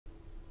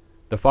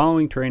The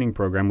following training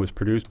program was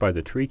produced by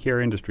the Tree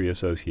Care Industry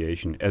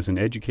Association as an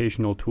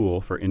educational tool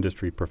for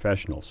industry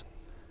professionals.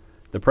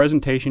 The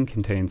presentation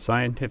contains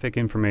scientific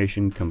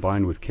information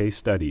combined with case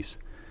studies.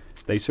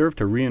 They serve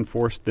to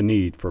reinforce the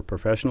need for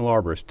professional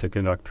arborists to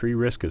conduct tree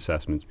risk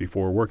assessments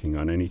before working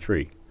on any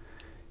tree.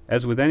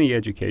 As with any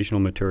educational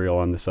material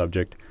on the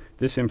subject,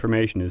 this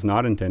information is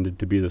not intended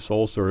to be the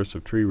sole source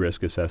of tree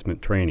risk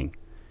assessment training.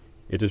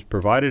 It is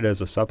provided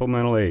as a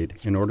supplemental aid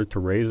in order to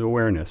raise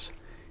awareness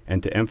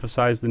and to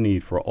emphasize the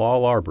need for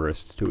all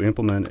arborists to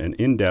implement an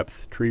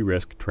in-depth tree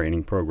risk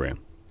training program.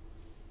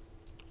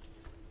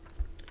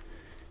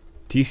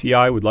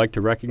 TCI would like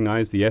to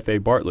recognize the F.A.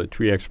 Bartlett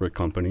Tree Expert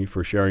Company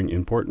for sharing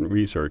important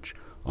research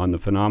on the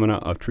phenomena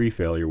of tree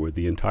failure with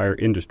the entire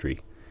industry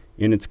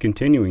in its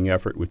continuing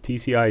effort with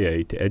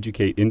TCIA to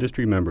educate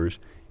industry members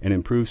and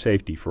improve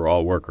safety for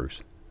all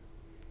workers.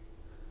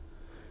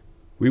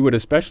 We would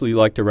especially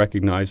like to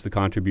recognize the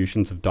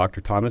contributions of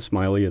Dr. Thomas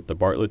Smiley at the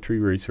Bartlett Tree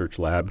Research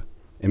Lab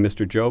and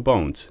Mr. Joe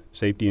Bones,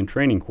 Safety and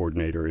Training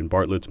Coordinator in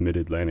Bartlett's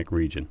Mid-Atlantic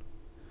region.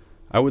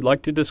 I would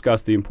like to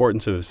discuss the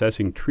importance of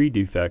assessing tree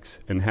defects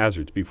and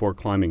hazards before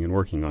climbing and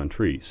working on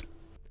trees.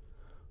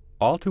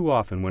 All too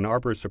often when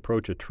arborists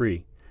approach a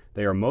tree,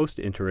 they are most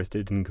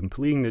interested in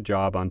completing the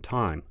job on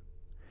time.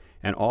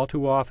 And all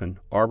too often,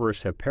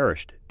 arborists have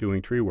perished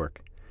doing tree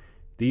work.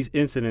 These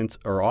incidents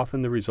are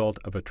often the result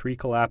of a tree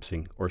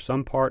collapsing or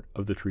some part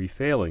of the tree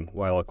failing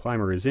while a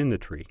climber is in the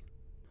tree.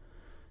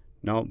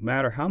 No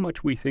matter how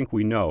much we think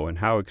we know and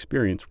how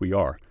experienced we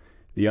are,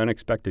 the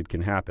unexpected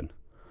can happen.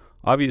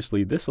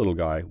 Obviously, this little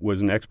guy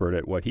was an expert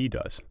at what he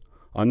does.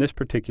 On this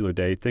particular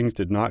day, things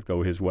did not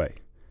go his way.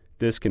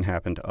 This can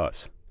happen to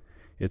us.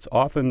 It's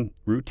often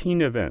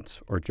routine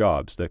events or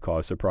jobs that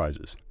cause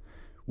surprises.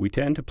 We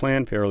tend to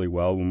plan fairly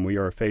well when we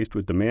are faced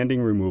with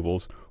demanding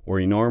removals or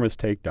enormous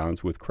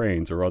takedowns with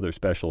cranes or other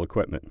special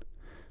equipment.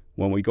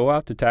 When we go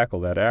out to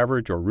tackle that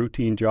average or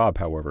routine job,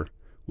 however,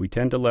 we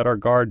tend to let our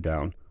guard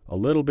down a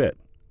little bit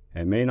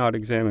and may not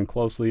examine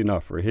closely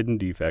enough for hidden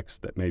defects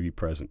that may be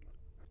present.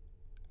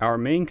 Our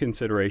main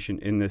consideration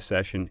in this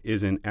session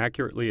is in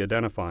accurately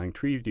identifying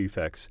tree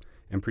defects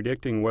and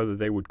predicting whether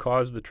they would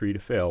cause the tree to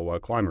fail while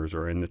climbers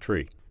are in the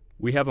tree.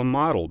 We have a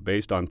model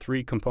based on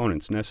 3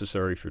 components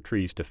necessary for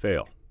trees to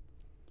fail.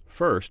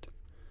 First,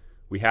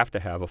 we have to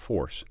have a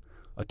force.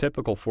 A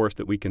typical force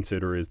that we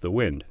consider is the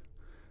wind.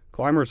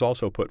 Climbers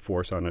also put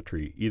force on a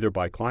tree, either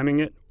by climbing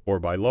it or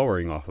by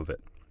lowering off of it.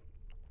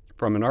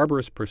 From an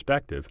arborist's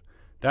perspective,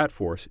 that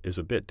force is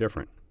a bit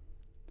different.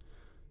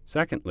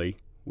 Secondly,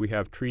 we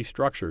have tree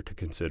structure to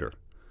consider.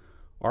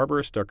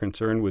 Arborists are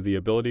concerned with the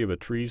ability of a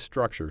tree's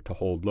structure to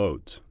hold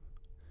loads.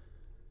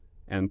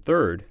 And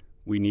third,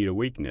 we need a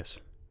weakness.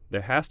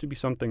 There has to be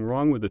something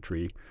wrong with the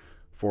tree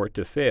for it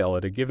to fail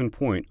at a given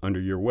point under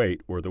your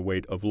weight or the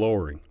weight of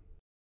lowering.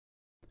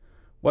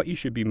 What you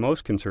should be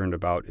most concerned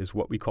about is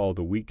what we call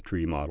the weak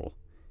tree model.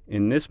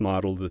 In this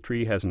model, the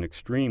tree has an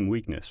extreme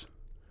weakness.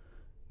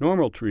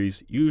 Normal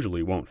trees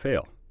usually won't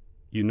fail.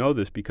 You know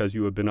this because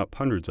you have been up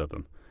hundreds of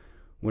them.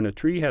 When a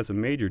tree has a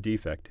major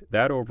defect,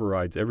 that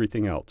overrides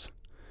everything else.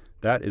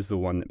 That is the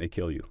one that may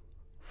kill you.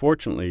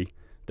 Fortunately,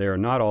 they are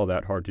not all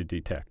that hard to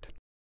detect.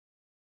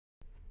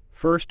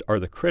 First are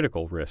the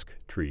critical risk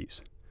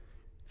trees.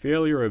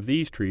 Failure of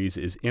these trees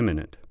is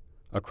imminent.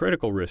 A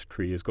critical risk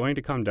tree is going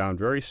to come down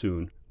very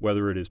soon,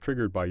 whether it is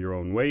triggered by your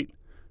own weight,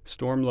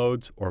 storm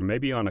loads, or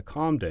maybe on a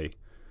calm day,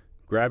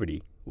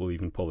 gravity will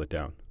even pull it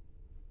down.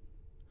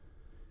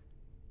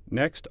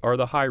 Next are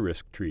the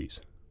high-risk trees.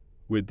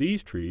 With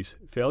these trees,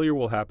 failure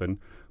will happen,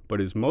 but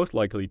is most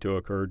likely to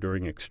occur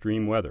during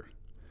extreme weather.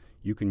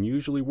 You can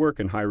usually work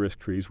in high-risk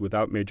trees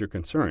without major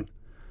concern,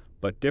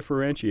 but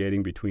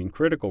differentiating between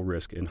critical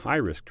risk and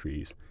high-risk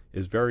trees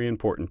is very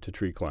important to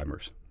tree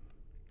climbers.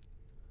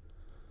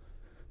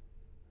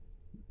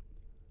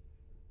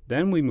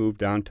 Then we move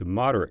down to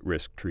moderate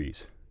risk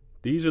trees.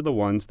 These are the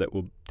ones that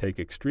will take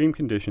extreme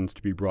conditions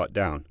to be brought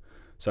down,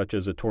 such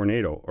as a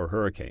tornado or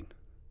hurricane.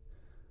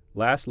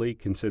 Lastly,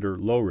 consider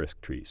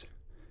low-risk trees.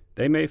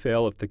 They may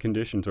fail if the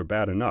conditions are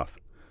bad enough,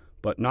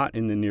 but not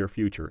in the near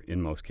future in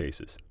most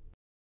cases.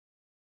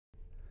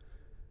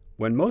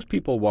 When most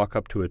people walk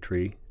up to a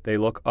tree, they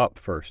look up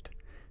first.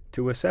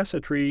 To assess a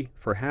tree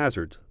for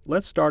hazards,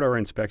 let's start our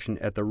inspection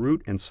at the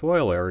root and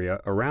soil area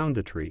around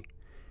the tree.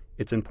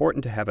 It's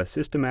important to have a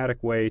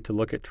systematic way to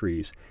look at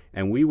trees,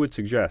 and we would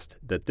suggest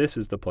that this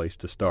is the place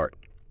to start.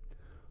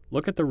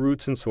 Look at the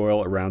roots and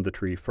soil around the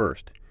tree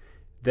first.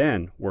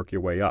 Then work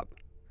your way up.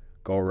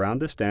 Go around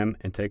the stem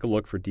and take a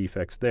look for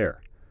defects there.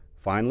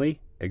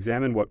 Finally,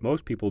 examine what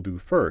most people do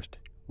first,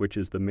 which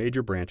is the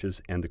major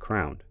branches and the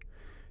crown.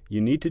 You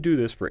need to do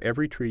this for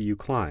every tree you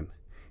climb.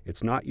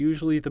 It's not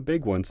usually the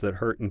big ones that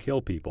hurt and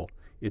kill people.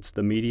 It's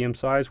the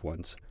medium-sized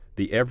ones,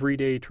 the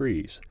everyday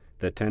trees,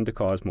 that tend to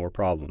cause more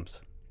problems.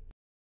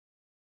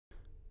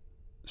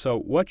 So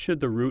what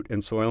should the root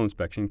and soil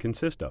inspection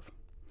consist of?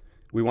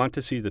 We want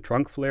to see the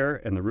trunk flare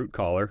and the root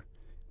collar,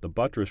 the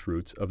buttress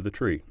roots of the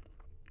tree.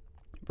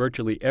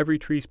 Virtually every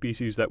tree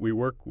species that we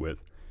work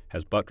with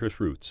has buttress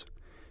roots.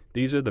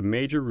 These are the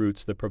major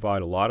roots that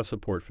provide a lot of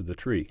support for the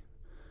tree.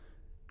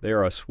 They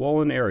are a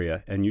swollen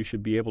area, and you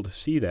should be able to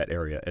see that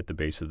area at the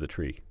base of the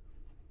tree.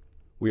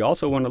 We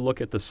also want to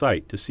look at the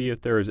site to see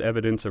if there is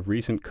evidence of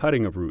recent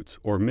cutting of roots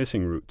or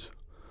missing roots.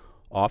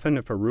 Often,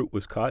 if a root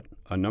was cut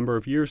a number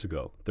of years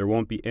ago, there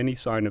won't be any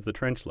sign of the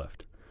trench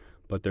left,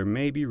 but there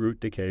may be root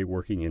decay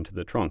working into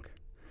the trunk.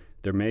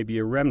 There may be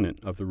a remnant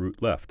of the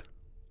root left.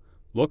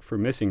 Look for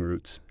missing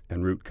roots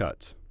and root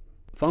cuts.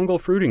 Fungal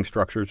fruiting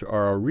structures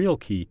are a real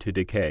key to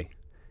decay.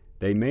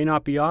 They may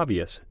not be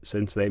obvious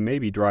since they may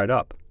be dried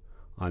up.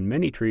 On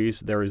many trees,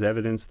 there is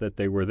evidence that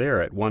they were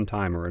there at one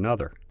time or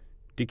another.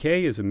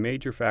 Decay is a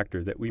major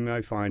factor that we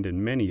may find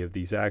in many of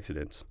these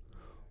accidents.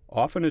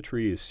 Often a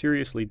tree is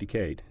seriously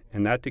decayed,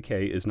 and that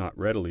decay is not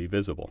readily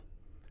visible.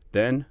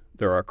 Then,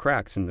 there are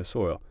cracks in the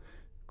soil.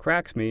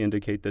 Cracks may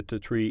indicate that the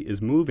tree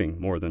is moving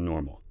more than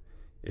normal.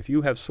 If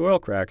you have soil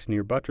cracks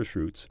near buttress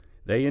roots,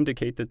 they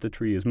indicate that the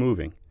tree is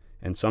moving,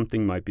 and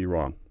something might be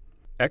wrong.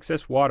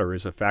 Excess water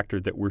is a factor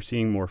that we're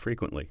seeing more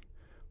frequently.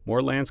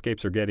 More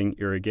landscapes are getting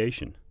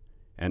irrigation,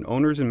 and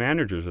owners and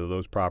managers of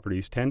those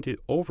properties tend to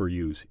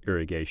overuse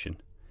irrigation.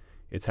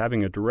 It's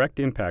having a direct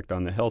impact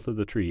on the health of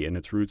the tree and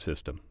its root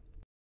system.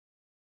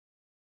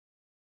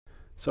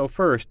 So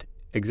first,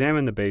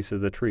 examine the base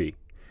of the tree.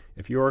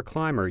 If you're a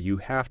climber, you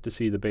have to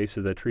see the base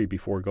of the tree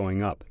before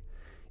going up.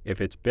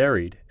 If it's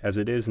buried, as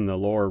it is in the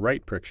lower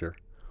right picture,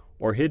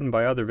 or hidden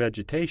by other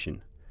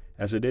vegetation,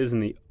 as it is in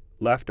the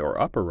left or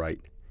upper right,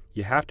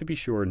 you have to be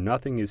sure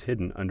nothing is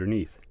hidden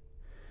underneath.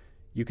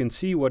 You can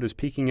see what is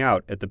peeking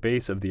out at the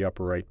base of the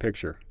upper right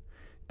picture.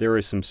 There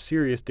is some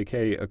serious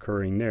decay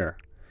occurring there.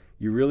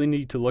 You really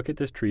need to look at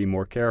this tree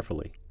more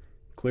carefully.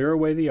 Clear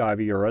away the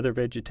ivy or other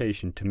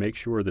vegetation to make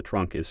sure the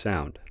trunk is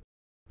sound.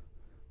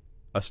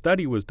 A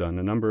study was done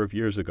a number of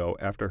years ago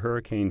after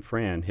Hurricane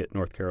Fran hit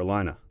North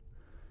Carolina.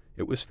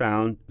 It was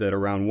found that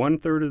around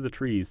 1/3 of the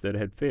trees that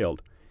had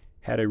failed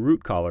had a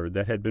root collar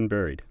that had been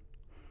buried.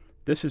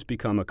 This has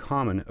become a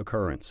common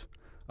occurrence.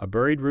 A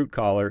buried root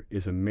collar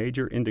is a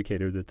major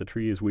indicator that the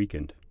tree is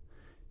weakened.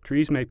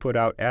 Trees may put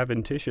out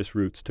adventitious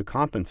roots to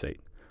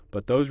compensate,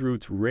 but those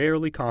roots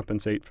rarely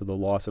compensate for the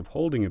loss of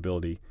holding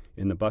ability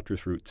in the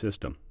buttress root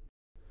system.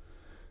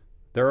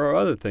 There are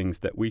other things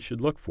that we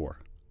should look for.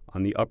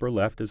 On the upper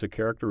left is a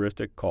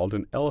characteristic called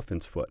an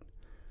elephant's foot,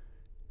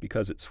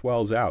 because it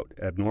swells out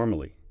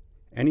abnormally.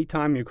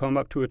 Anytime you come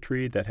up to a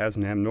tree that has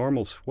an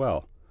abnormal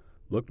swell,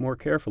 look more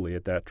carefully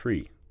at that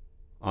tree.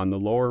 On the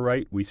lower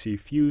right, we see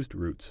fused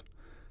roots.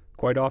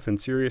 Quite often,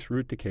 serious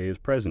root decay is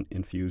present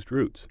in fused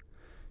roots.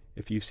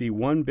 If you see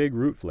one big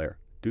root flare,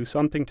 do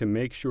something to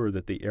make sure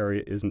that the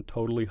area isn't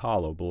totally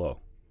hollow below.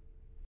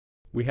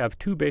 We have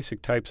two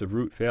basic types of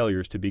root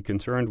failures to be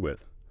concerned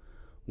with.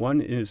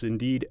 One is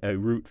indeed a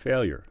root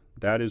failure.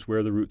 That is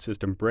where the root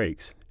system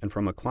breaks, and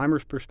from a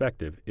climber's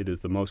perspective, it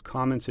is the most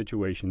common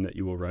situation that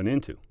you will run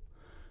into.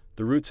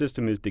 The root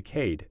system is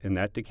decayed, and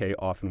that decay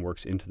often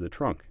works into the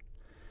trunk.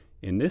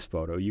 In this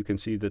photo, you can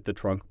see that the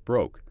trunk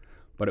broke,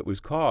 but it was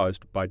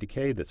caused by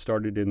decay that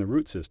started in the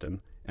root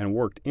system and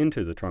worked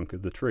into the trunk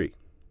of the tree.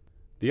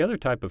 The other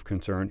type of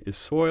concern is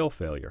soil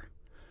failure.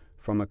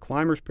 From a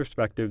climber's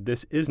perspective,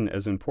 this isn't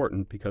as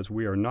important because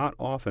we are not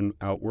often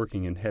out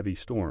working in heavy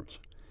storms.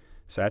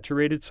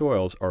 Saturated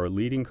soils are a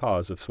leading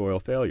cause of soil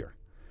failure.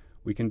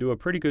 We can do a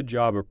pretty good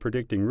job of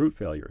predicting root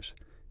failures,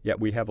 yet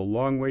we have a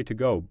long way to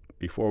go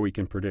before we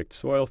can predict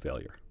soil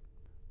failure.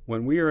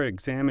 When we are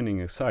examining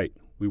a site,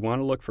 we want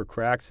to look for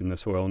cracks in the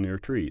soil near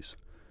trees.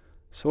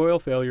 Soil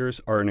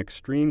failures are an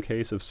extreme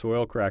case of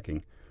soil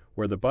cracking,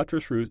 where the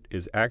buttress root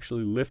is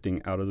actually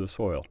lifting out of the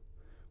soil.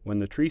 When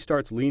the tree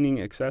starts leaning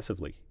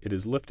excessively, it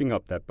is lifting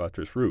up that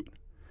buttress root.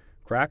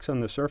 Cracks on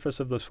the surface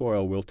of the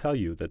soil will tell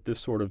you that this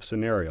sort of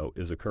scenario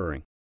is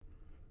occurring.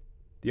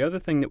 The other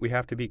thing that we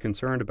have to be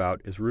concerned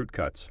about is root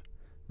cuts.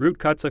 Root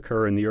cuts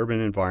occur in the urban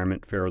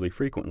environment fairly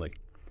frequently.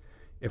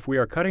 If we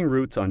are cutting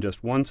roots on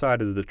just one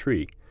side of the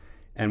tree,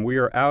 and we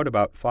are out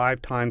about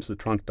 5 times the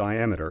trunk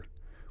diameter,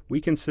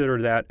 we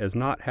consider that as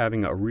not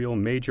having a real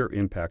major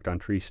impact on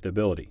tree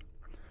stability.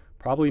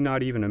 Probably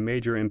not even a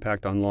major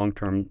impact on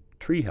long-term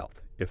tree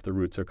health if the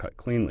roots are cut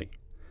cleanly.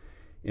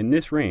 In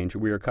this range,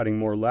 we are cutting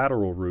more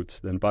lateral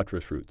roots than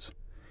buttress roots.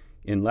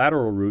 In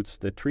lateral roots,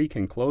 the tree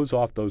can close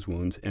off those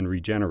wounds and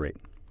regenerate.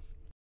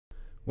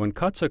 When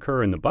cuts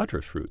occur in the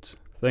buttress roots,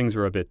 things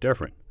are a bit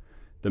different.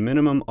 The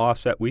minimum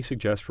offset we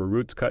suggest for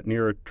roots cut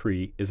near a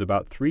tree is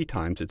about 3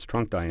 times its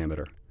trunk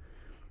diameter.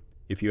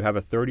 If you have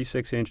a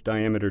 36-inch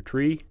diameter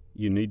tree,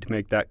 you need to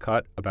make that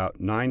cut about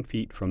 9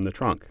 feet from the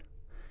trunk.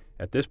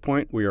 At this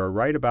point, we are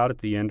right about at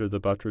the end of the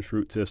buttress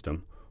root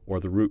system, or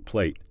the root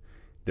plate.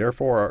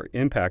 Therefore, our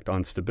impact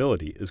on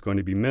stability is going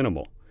to be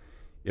minimal,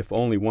 if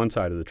only one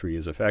side of the tree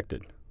is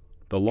affected.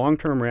 The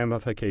long-term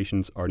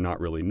ramifications are not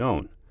really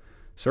known.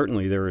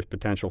 Certainly, there is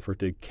potential for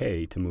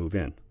decay to move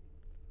in.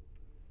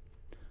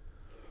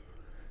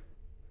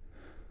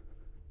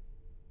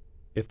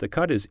 If the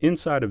cut is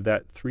inside of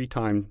that 3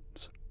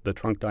 times the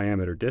trunk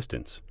diameter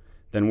distance,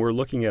 then we're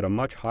looking at a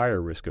much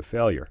higher risk of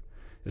failure,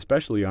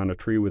 especially on a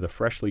tree with a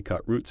freshly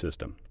cut root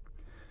system.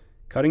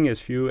 Cutting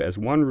as few as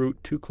one root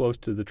too close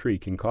to the tree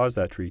can cause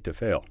that tree to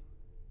fail.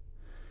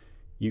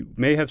 You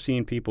may have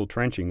seen people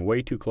trenching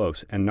way too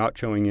close and not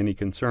showing any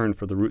concern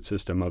for the root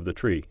system of the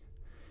tree.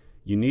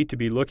 You need to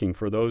be looking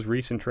for those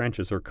recent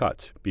trenches or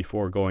cuts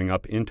before going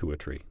up into a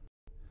tree.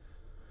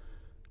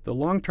 The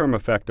long-term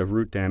effect of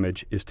root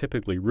damage is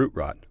typically root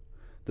rot.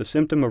 The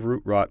symptom of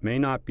root rot may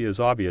not be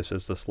as obvious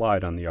as the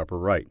slide on the upper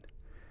right.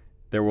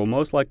 There will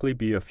most likely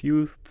be a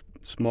few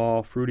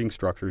small fruiting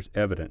structures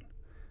evident.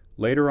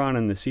 Later on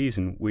in the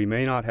season, we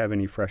may not have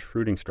any fresh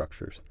fruiting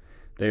structures.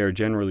 They are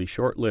generally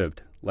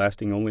short-lived,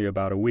 lasting only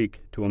about a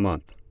week to a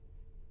month.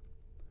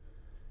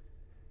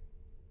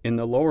 In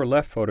the lower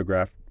left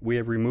photograph, we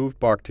have removed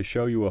bark to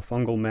show you a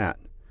fungal mat.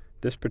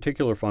 This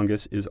particular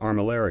fungus is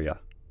Armillaria.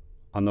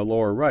 On the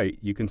lower right,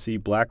 you can see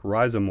black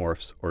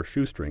rhizomorphs or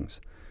shoestrings,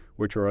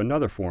 which are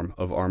another form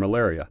of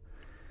Armillaria.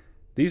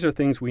 These are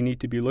things we need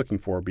to be looking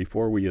for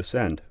before we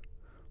ascend.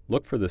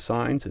 Look for the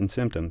signs and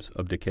symptoms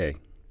of decay.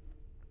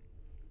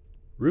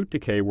 Root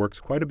decay works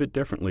quite a bit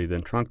differently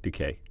than trunk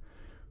decay.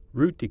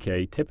 Root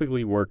decay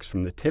typically works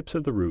from the tips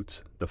of the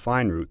roots, the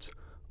fine roots,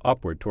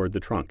 upward toward the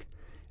trunk,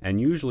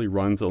 and usually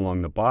runs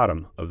along the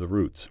bottom of the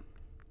roots.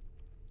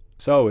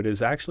 So it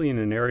is actually in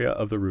an area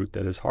of the root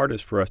that is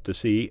hardest for us to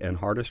see and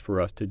hardest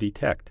for us to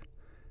detect.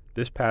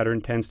 This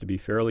pattern tends to be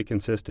fairly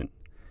consistent.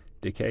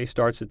 Decay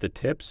starts at the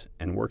tips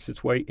and works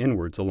its way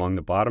inwards along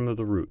the bottom of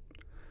the root.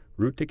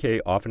 Root decay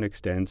often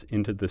extends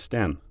into the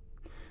stem.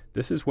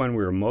 This is when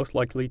we are most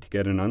likely to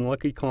get an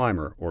unlucky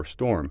climber or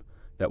storm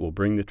that will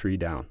bring the tree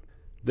down.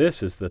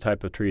 This is the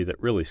type of tree that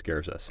really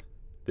scares us.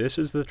 This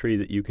is the tree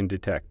that you can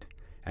detect,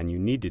 and you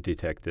need to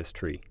detect this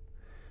tree.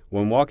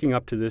 When walking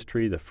up to this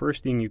tree, the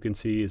first thing you can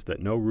see is that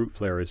no root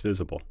flare is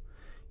visible.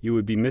 You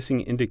would be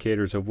missing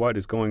indicators of what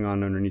is going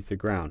on underneath the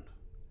ground.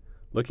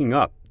 Looking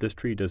up, this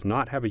tree does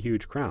not have a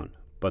huge crown,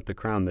 but the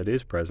crown that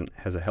is present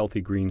has a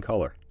healthy green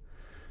color.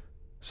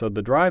 So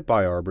the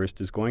drive-by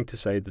arborist is going to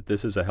say that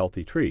this is a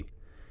healthy tree,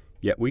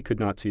 yet we could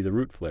not see the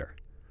root flare.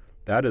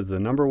 That is the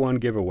number one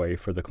giveaway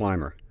for the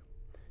climber.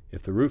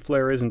 If the root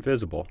flare isn't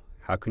visible,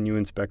 how can you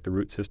inspect the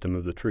root system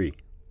of the tree?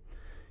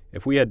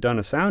 If we had done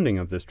a sounding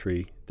of this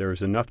tree, there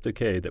is enough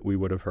decay that we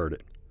would have heard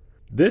it.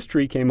 This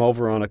tree came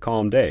over on a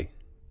calm day.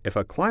 If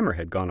a climber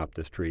had gone up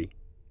this tree,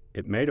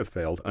 it may have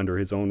failed under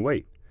his own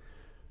weight.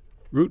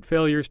 Root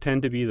failures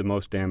tend to be the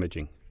most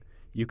damaging.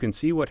 You can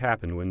see what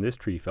happened when this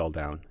tree fell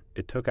down.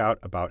 It took out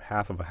about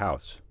half of a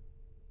house.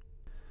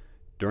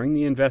 During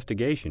the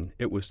investigation,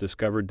 it was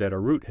discovered that a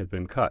root had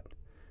been cut.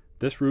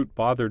 This root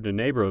bothered a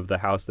neighbor of the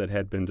house that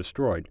had been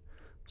destroyed,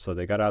 so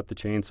they got out the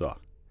chainsaw.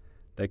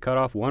 They cut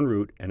off one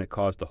root and it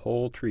caused the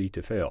whole tree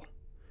to fail.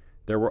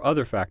 There were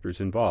other factors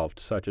involved,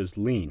 such as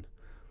lean,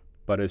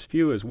 but as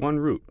few as one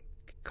root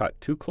cut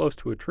too close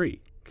to a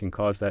tree can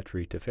cause that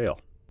tree to fail.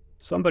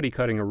 Somebody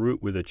cutting a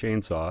root with a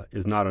chainsaw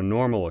is not a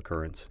normal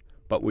occurrence,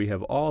 but we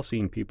have all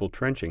seen people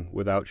trenching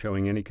without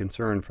showing any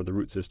concern for the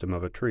root system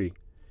of a tree,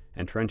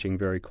 and trenching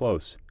very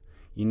close.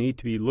 You need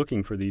to be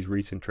looking for these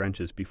recent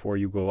trenches before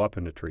you go up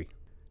in a tree.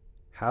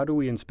 How do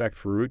we inspect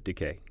for root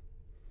decay?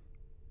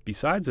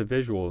 Besides a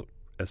visual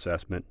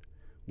assessment,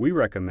 we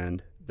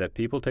recommend that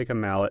people take a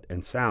mallet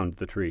and sound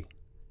the tree.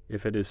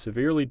 If it is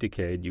severely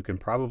decayed, you can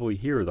probably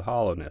hear the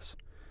hollowness.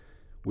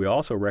 We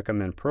also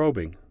recommend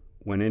probing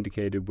when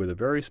indicated with a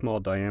very small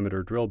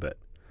diameter drill bit.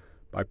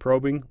 By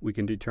probing, we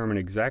can determine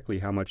exactly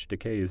how much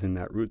decay is in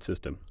that root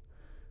system.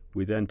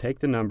 We then take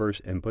the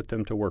numbers and put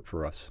them to work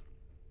for us.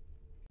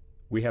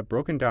 We have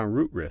broken down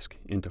root risk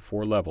into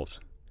 4 levels.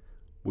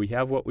 We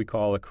have what we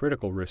call a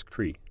critical risk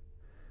tree.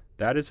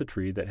 That is a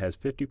tree that has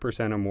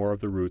 50% or more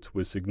of the roots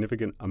with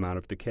significant amount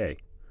of decay,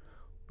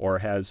 or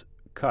has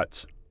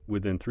cuts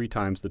within 3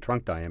 times the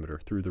trunk diameter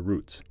through the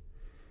roots.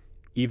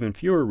 Even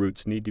fewer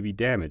roots need to be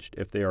damaged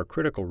if they are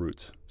critical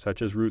roots,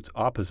 such as roots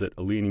opposite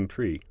a leaning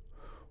tree,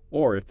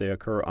 or if they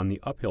occur on the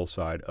uphill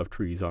side of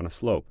trees on a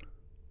slope.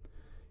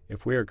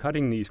 If we are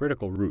cutting these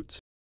critical roots,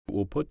 it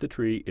will put the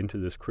tree into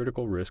this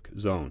critical risk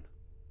zone.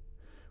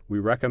 We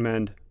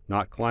recommend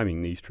not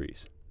climbing these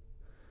trees.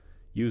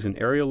 Use an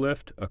aerial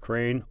lift, a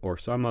crane, or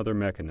some other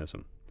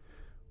mechanism.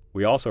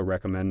 We also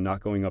recommend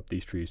not going up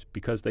these trees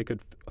because they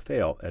could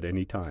fail at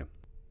any time.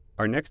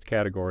 Our next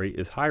category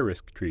is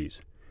high-risk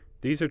trees.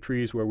 These are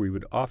trees where we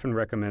would often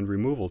recommend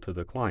removal to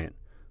the client,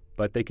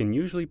 but they can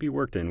usually be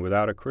worked in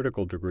without a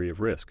critical degree of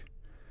risk.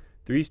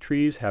 These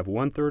trees have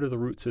 1/3 of the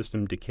root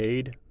system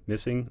decayed,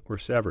 missing, or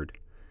severed.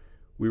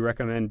 We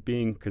recommend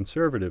being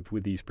conservative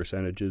with these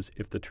percentages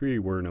if the tree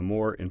were in a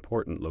more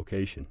important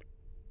location.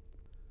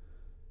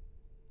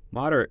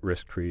 Moderate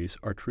risk trees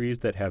are trees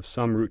that have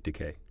some root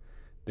decay.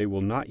 They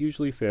will not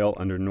usually fail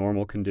under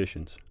normal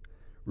conditions.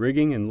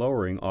 Rigging and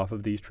lowering off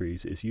of these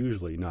trees is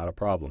usually not a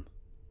problem.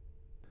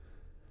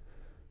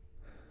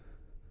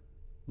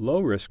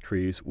 Low-risk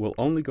trees will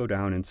only go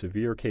down in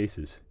severe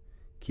cases.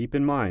 Keep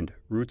in mind,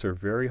 roots are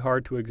very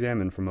hard to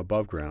examine from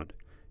above ground.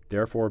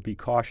 Therefore, be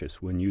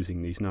cautious when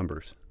using these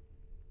numbers.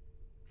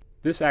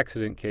 This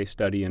accident case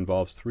study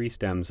involves 3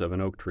 stems of an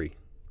oak tree.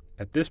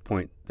 At this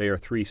point, they are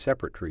 3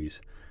 separate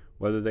trees.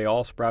 Whether they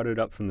all sprouted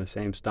up from the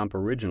same stump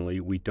originally,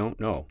 we don't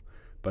know,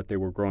 but they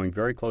were growing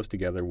very close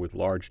together with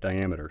large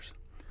diameters.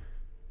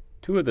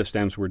 2 of the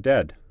stems were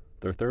dead.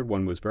 The third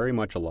one was very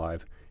much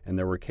alive, and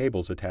there were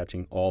cables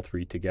attaching all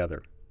 3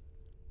 together.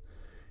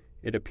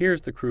 It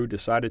appears the crew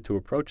decided to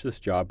approach this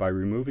job by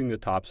removing the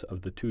tops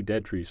of the 2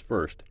 dead trees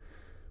first,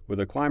 with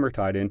a climber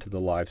tied into the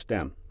live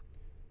stem.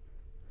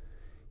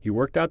 He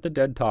worked out the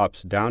dead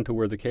tops down to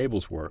where the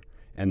cables were,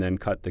 and then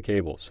cut the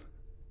cables.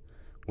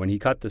 When he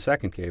cut the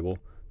second cable,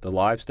 the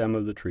live stem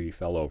of the tree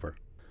fell over.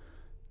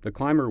 The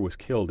climber was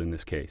killed in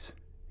this case.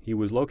 He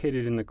was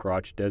located in the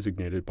crotch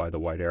designated by the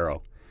white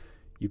arrow.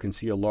 You can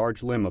see a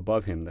large limb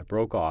above him that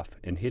broke off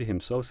and hit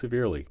him so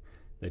severely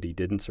that he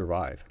didn't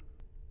survive.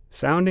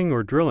 Sounding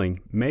or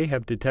drilling may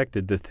have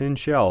detected the thin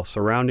shell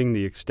surrounding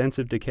the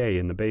extensive decay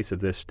in the base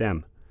of this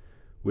stem.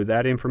 With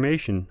that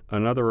information,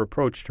 another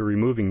approach to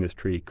removing this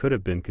tree could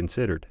have been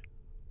considered.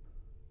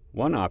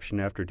 One option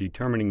after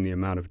determining the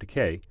amount of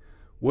decay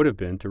would have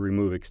been to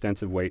remove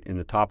extensive weight in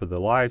the top of the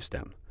live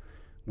stem.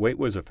 Weight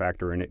was a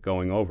factor in it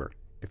going over.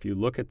 If you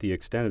look at the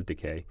extent of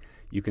decay,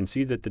 you can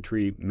see that the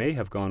tree may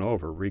have gone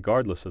over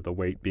regardless of the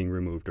weight being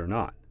removed or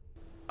not.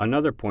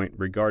 Another point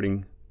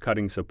regarding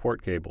cutting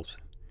support cables.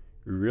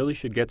 You really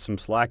should get some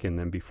slack in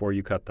them before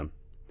you cut them.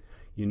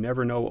 You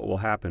never know what will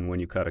happen when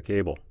you cut a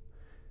cable.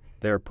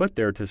 They are put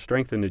there to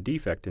strengthen a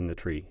defect in the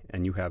tree,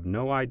 and you have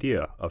no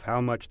idea of how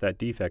much that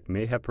defect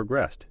may have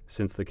progressed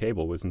since the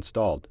cable was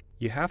installed.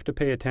 You have to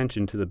pay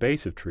attention to the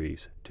base of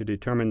trees to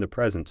determine the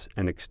presence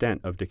and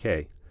extent of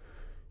decay.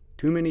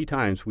 Too many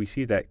times we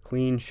see that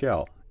clean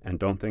shell and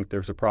don't think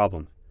there's a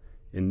problem.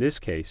 In this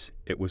case,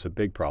 it was a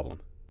big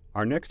problem.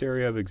 Our next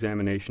area of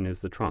examination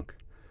is the trunk.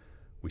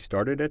 We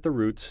started at the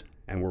roots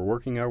and we're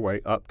working our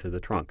way up to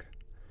the trunk.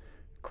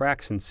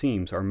 Cracks and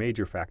seams are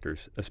major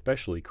factors,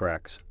 especially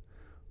cracks.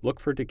 Look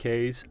for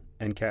decays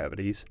and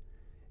cavities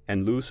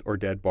and loose or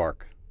dead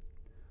bark.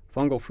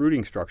 Fungal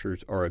fruiting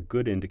structures are a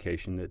good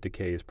indication that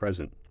decay is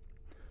present.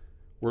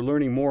 We're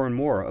learning more and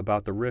more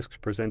about the risks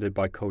presented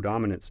by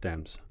codominant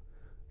stems.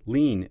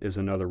 Lean is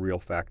another real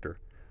factor.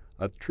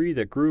 A tree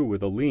that grew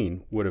with a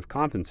lean would have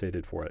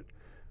compensated for it,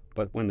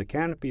 but when the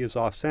canopy is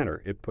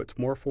off-center, it puts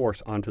more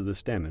force onto the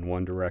stem in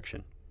one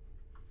direction.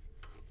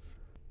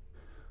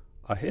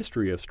 A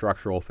history of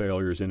structural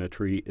failures in a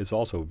tree is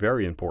also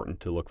very important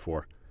to look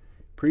for.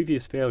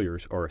 Previous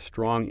failures are a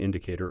strong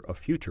indicator of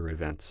future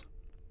events.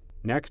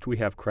 Next, we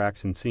have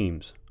cracks and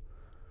seams.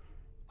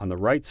 On the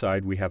right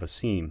side, we have a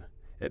seam.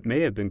 It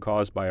may have been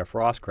caused by a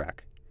frost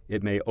crack.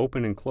 It may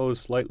open and close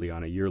slightly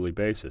on a yearly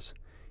basis.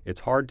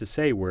 It's hard to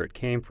say where it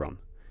came from.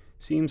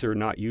 Seams are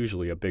not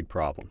usually a big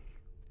problem.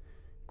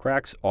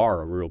 Cracks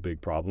are a real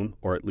big problem,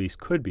 or at least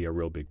could be a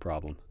real big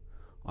problem.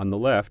 On the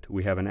left,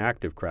 we have an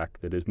active crack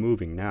that is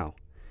moving now.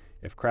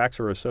 If cracks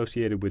are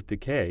associated with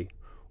decay,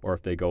 or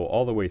if they go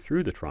all the way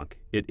through the trunk,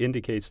 it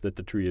indicates that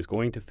the tree is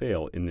going to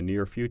fail in the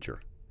near future.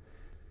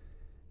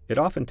 It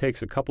often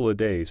takes a couple of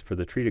days for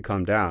the tree to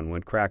come down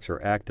when cracks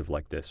are active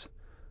like this.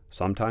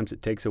 Sometimes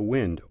it takes a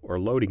wind or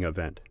loading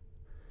event.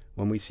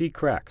 When we see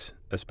cracks,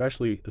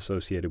 especially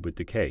associated with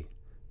decay,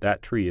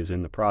 that tree is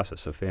in the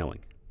process of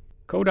failing.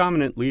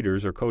 Codominant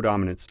leaders or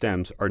codominant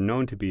stems are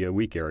known to be a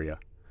weak area.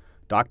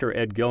 Dr.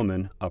 Ed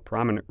Gilman, a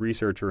prominent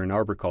researcher in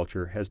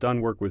arboriculture, has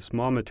done work with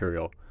small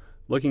material,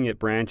 looking at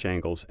branch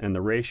angles and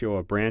the ratio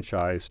of branch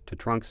size to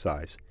trunk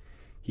size.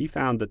 He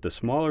found that the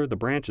smaller the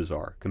branches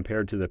are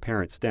compared to the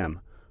parent stem,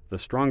 the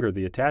stronger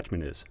the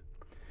attachment is.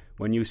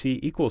 When you see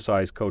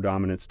equal-sized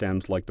codominant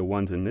stems like the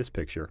ones in this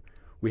picture,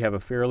 we have a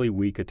fairly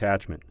weak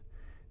attachment.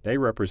 They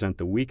represent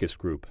the weakest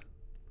group.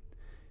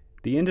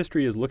 The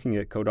industry is looking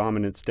at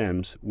codominant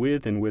stems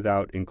with and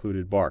without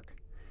included bark.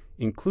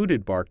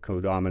 Included bark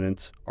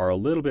codominants are a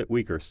little bit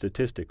weaker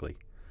statistically,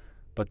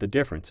 but the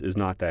difference is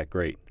not that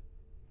great.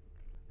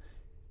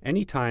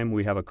 Anytime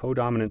we have a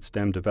codominant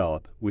stem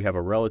develop, we have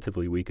a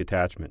relatively weak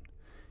attachment.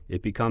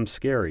 It becomes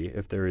scary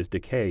if there is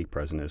decay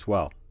present as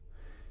well.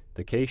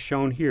 The case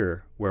shown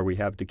here, where we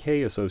have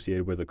decay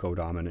associated with a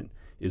codominant,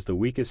 is the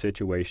weakest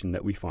situation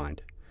that we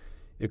find.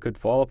 It could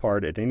fall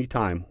apart at any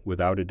time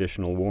without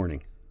additional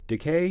warning.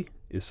 Decay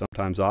is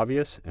sometimes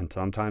obvious and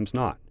sometimes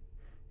not.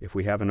 If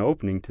we have an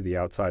opening to the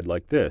outside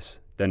like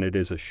this, then it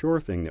is a sure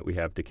thing that we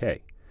have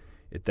decay.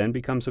 It then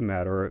becomes a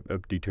matter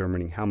of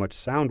determining how much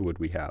sound wood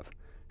we have,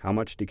 how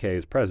much decay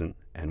is present,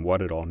 and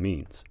what it all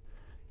means.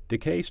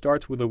 Decay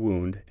starts with a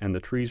wound and the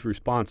tree's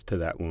response to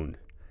that wound.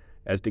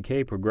 As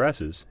decay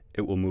progresses,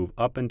 it will move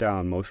up and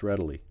down most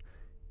readily.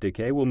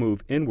 Decay will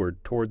move inward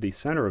toward the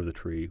center of the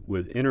tree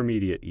with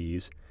intermediate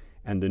ease,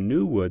 and the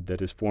new wood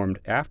that is formed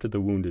after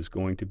the wound is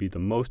going to be the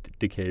most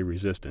decay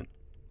resistant.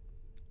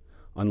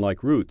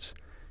 Unlike roots,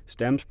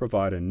 stems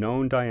provide a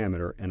known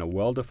diameter and a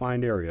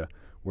well-defined area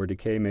where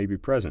decay may be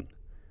present.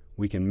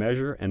 We can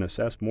measure and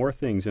assess more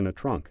things in a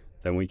trunk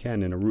than we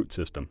can in a root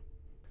system.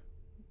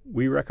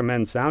 We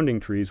recommend sounding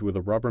trees with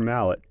a rubber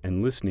mallet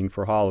and listening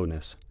for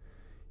hollowness.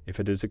 If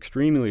it is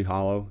extremely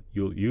hollow,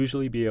 you'll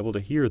usually be able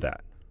to hear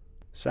that.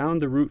 Sound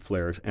the root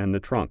flares and the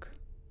trunk.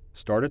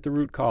 Start at the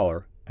root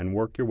collar and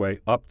work your way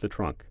up the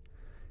trunk.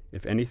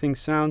 If anything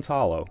sounds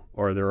hollow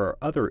or there are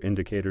other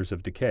indicators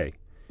of decay,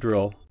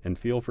 drill and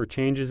feel for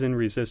changes in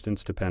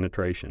resistance to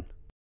penetration.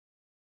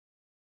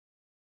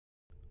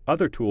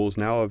 Other tools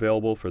now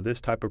available for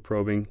this type of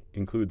probing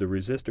include the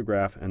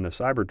resistograph and the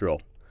cyber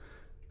drill.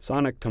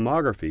 Sonic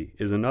tomography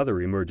is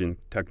another emerging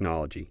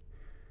technology.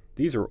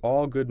 These are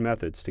all good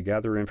methods to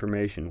gather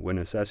information when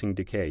assessing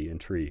decay in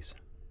trees.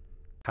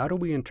 How do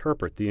we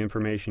interpret the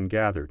information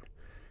gathered?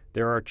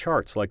 There are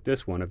charts like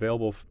this one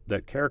available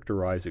that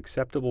characterize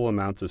acceptable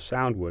amounts of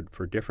soundwood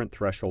for different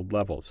threshold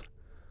levels.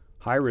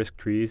 High-risk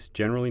trees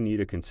generally need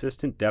a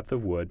consistent depth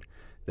of wood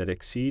that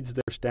exceeds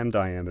their stem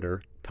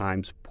diameter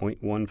times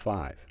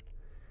 0.15.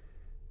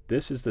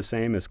 This is the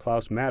same as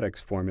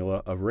Klaus-Maddox's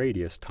formula of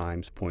radius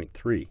times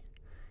 0.3.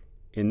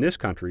 In this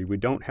country, we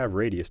don't have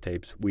radius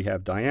tapes, we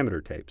have diameter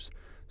tapes,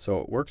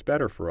 so it works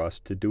better for us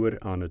to do it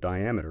on a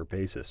diameter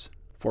basis.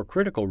 For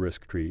critical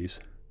risk trees,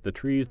 the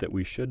trees that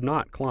we should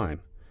not climb,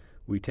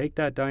 we take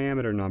that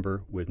diameter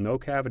number with no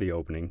cavity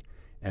opening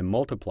and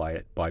multiply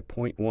it by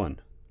 0.1.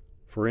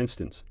 For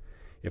instance,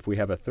 if we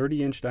have a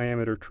 30-inch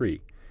diameter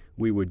tree,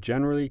 we would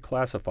generally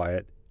classify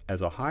it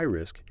as a high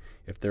risk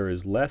if there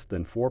is less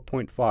than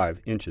 4.5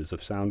 inches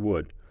of sound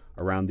wood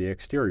around the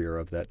exterior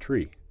of that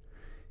tree.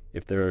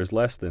 If there is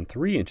less than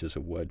 3 inches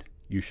of wood,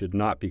 you should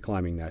not be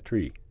climbing that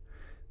tree.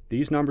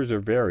 These numbers are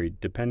varied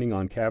depending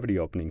on cavity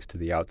openings to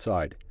the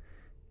outside.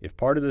 If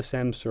part of the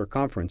stem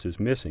circumference is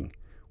missing,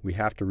 we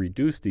have to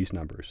reduce these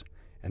numbers,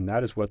 and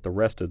that is what the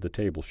rest of the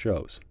table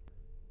shows.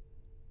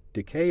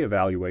 Decay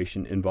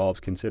evaluation involves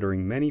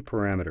considering many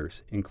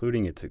parameters,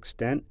 including its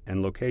extent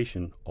and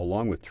location,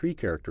 along with tree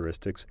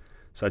characteristics,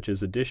 such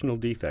as additional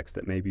defects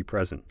that may be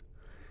present.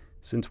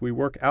 Since we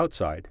work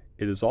outside,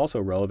 it is also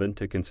relevant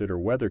to consider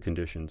weather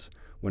conditions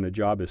when a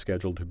job is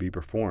scheduled to be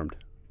performed.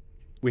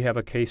 We have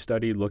a case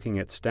study looking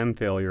at stem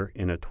failure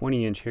in a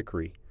 20-inch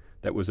hickory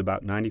that was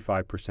about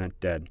 95%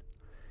 dead.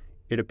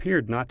 It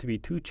appeared not to be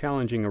too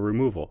challenging a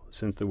removal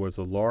since there was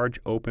a large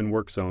open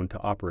work zone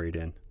to operate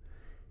in.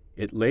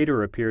 It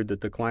later appeared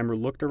that the climber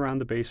looked around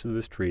the base of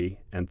this tree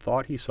and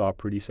thought he saw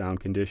pretty sound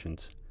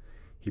conditions.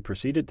 He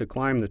proceeded to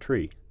climb the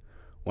tree.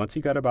 Once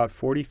he got about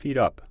 40 feet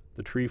up,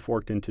 the tree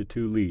forked into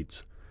two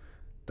leads.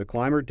 The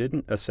climber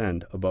didn't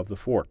ascend above the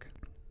fork.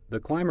 The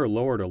climber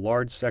lowered a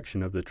large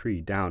section of the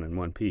tree down in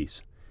one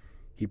piece.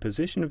 He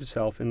positioned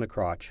himself in the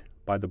crotch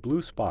by the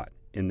blue spot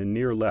in the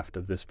near left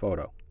of this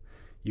photo.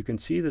 You can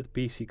see the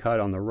piece he cut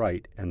on the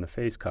right and the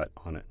face cut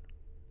on it.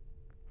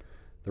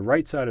 The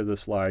right side of the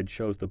slide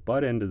shows the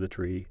butt end of the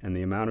tree and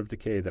the amount of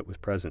decay that was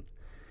present.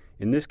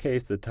 In this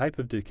case, the type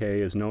of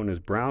decay is known as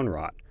brown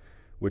rot,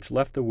 which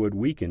left the wood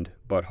weakened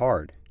but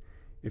hard.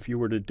 If you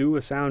were to do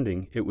a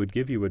sounding, it would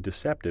give you a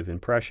deceptive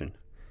impression.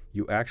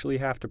 You actually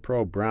have to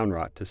probe brown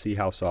rot to see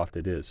how soft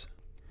it is.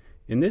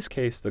 In this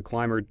case, the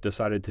climber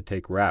decided to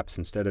take wraps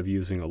instead of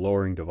using a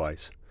lowering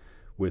device.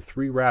 With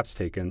 3 wraps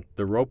taken,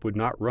 the rope would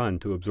not run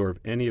to absorb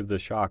any of the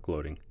shock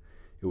loading.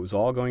 It was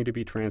all going to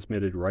be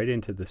transmitted right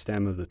into the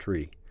stem of the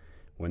tree.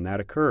 When that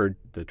occurred,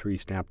 the tree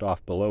snapped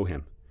off below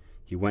him.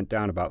 He went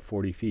down about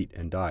 40 feet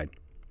and died.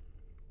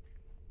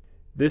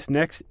 This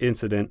next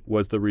incident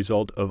was the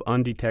result of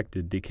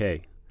undetected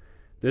decay.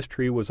 This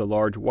tree was a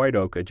large white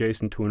oak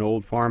adjacent to an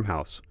old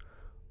farmhouse.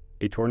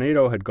 A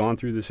tornado had gone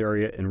through this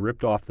area and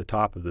ripped off the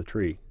top of the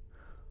tree.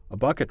 A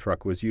bucket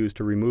truck was used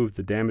to remove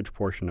the damaged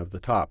portion of the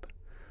top.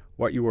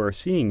 What you are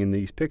seeing in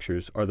these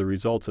pictures are the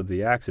results of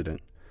the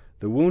accident.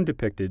 The wound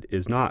depicted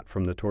is not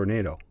from the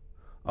tornado.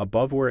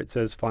 Above where it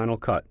says final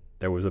cut,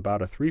 there was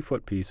about a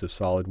 3-foot piece of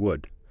solid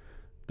wood.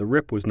 The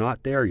rip was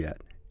not there yet,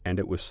 and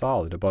it was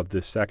solid above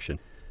this section.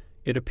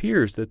 It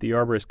appears that the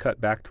arborist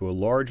cut back to a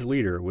large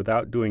leader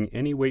without doing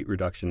any weight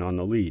reduction on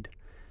the lead.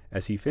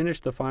 As he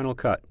finished the final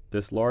cut,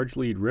 this large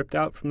lead ripped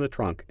out from the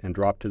trunk and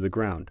dropped to the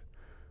ground.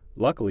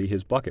 Luckily,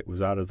 his bucket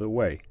was out of the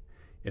way.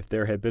 If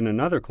there had been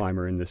another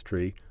climber in this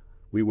tree,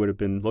 we would have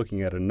been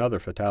looking at another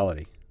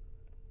fatality.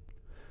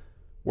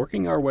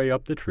 Working our way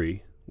up the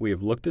tree, we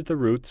have looked at the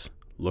roots,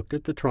 looked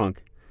at the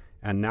trunk,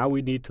 and now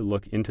we need to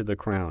look into the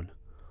crown.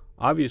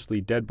 Obviously,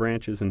 dead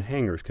branches and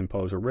hangers can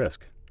pose a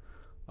risk.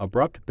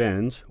 Abrupt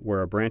bends,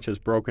 where a branch has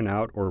broken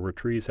out or where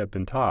trees have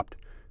been topped,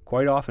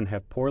 quite often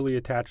have poorly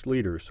attached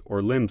leaders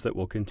or limbs that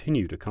will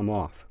continue to come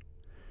off.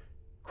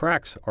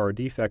 Cracks are a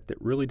defect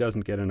that really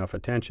doesn't get enough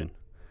attention.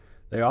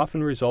 They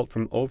often result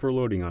from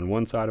overloading on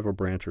one side of a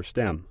branch or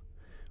stem.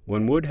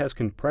 When wood has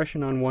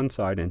compression on one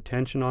side and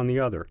tension on the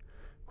other,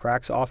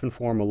 cracks often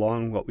form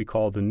along what we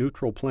call the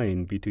neutral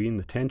plane between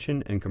the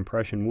tension and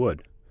compression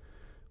wood.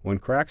 When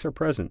cracks are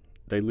present,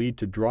 they lead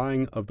to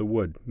drying of the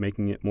wood,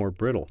 making it more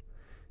brittle,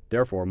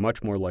 therefore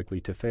much more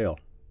likely to fail.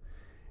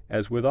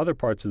 As with other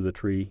parts of the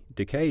tree,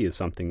 decay is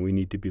something we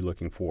need to be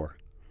looking for.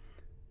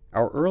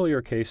 Our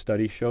earlier case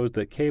study shows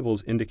that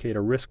cables indicate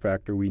a risk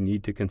factor we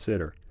need to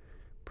consider.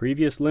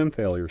 Previous limb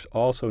failures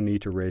also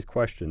need to raise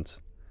questions.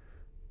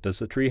 Does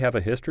the tree have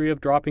a history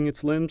of dropping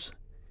its limbs?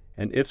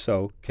 And if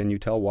so, can you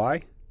tell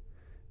why?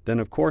 Then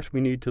of course we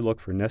need to look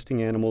for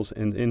nesting animals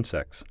and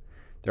insects.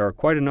 There are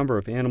quite a number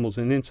of animals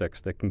and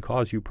insects that can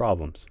cause you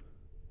problems.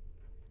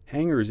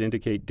 Hangers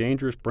indicate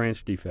dangerous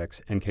branch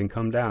defects and can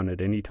come down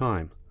at any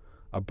time.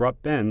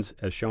 Abrupt bends,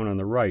 as shown on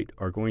the right,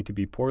 are going to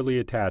be poorly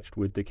attached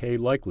with decay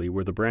likely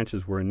where the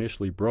branches were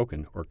initially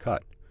broken or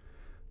cut.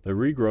 The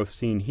regrowth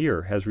seen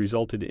here has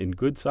resulted in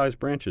good-sized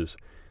branches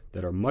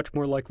that are much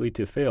more likely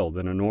to fail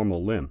than a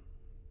normal limb.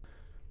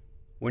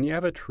 When you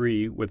have a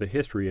tree with a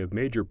history of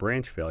major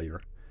branch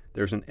failure,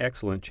 there's an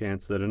excellent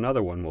chance that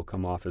another one will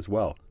come off as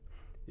well.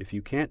 If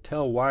you can't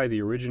tell why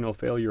the original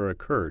failure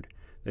occurred,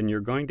 then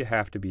you're going to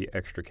have to be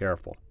extra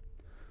careful.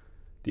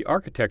 The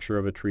architecture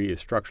of a tree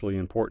is structurally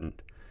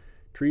important.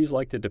 Trees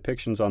like the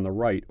depictions on the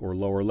right or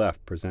lower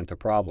left present a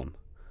problem.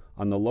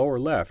 On the lower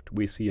left,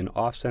 we see an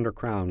off-center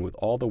crown with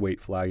all the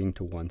weight flagging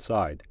to one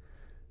side.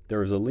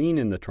 There is a lean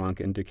in the trunk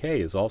and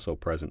decay is also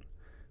present.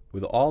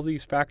 With all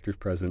these factors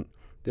present,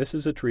 this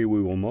is a tree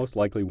we will most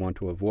likely want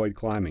to avoid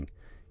climbing.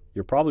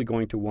 You're probably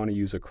going to want to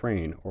use a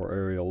crane or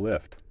aerial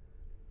lift.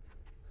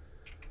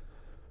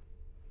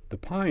 The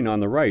pine on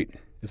the right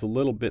is a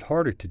little bit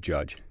harder to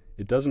judge.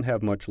 It doesn't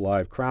have much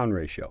live crown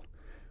ratio.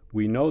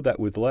 We know that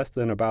with less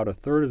than about a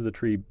third of the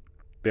tree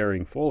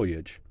bearing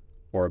foliage,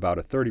 or about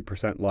a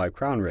 30% live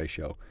crown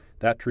ratio,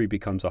 that tree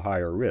becomes a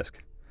higher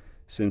risk.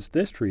 Since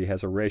this tree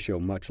has a ratio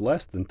much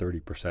less than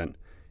 30%,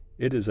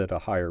 it is at a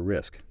higher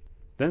risk.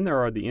 Then there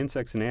are the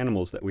insects and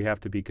animals that we have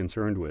to be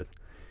concerned with.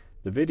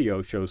 The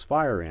video shows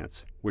fire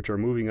ants, which are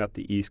moving up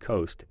the east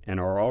coast and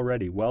are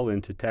already well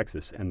into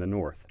Texas and the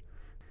north.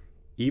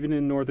 Even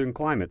in northern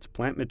climates,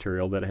 plant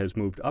material that has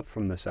moved up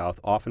from the south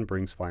often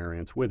brings fire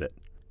ants with it.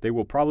 They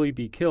will probably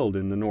be killed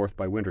in the north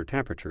by winter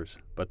temperatures,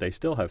 but they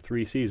still have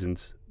 3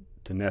 seasons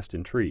to nest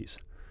in trees.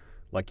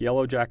 Like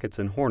yellow jackets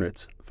and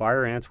hornets,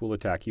 fire ants will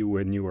attack you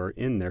when you are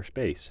in their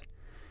space.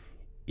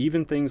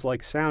 Even things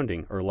like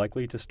sounding are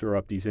likely to stir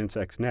up these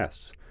insects'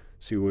 nests,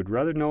 so you would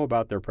rather know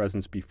about their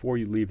presence before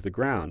you leave the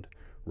ground,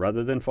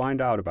 rather than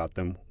find out about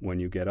them when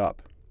you get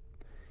up.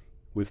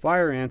 With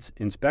fire ants,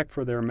 inspect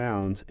for their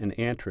mounds and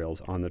ant trails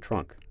on the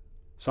trunk.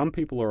 Some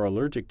people are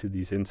allergic to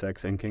these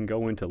insects and can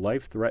go into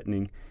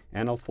life-threatening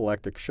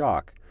anaphylactic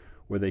shock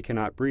where they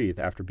cannot breathe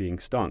after being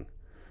stung.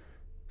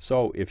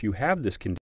 So if you have this condition,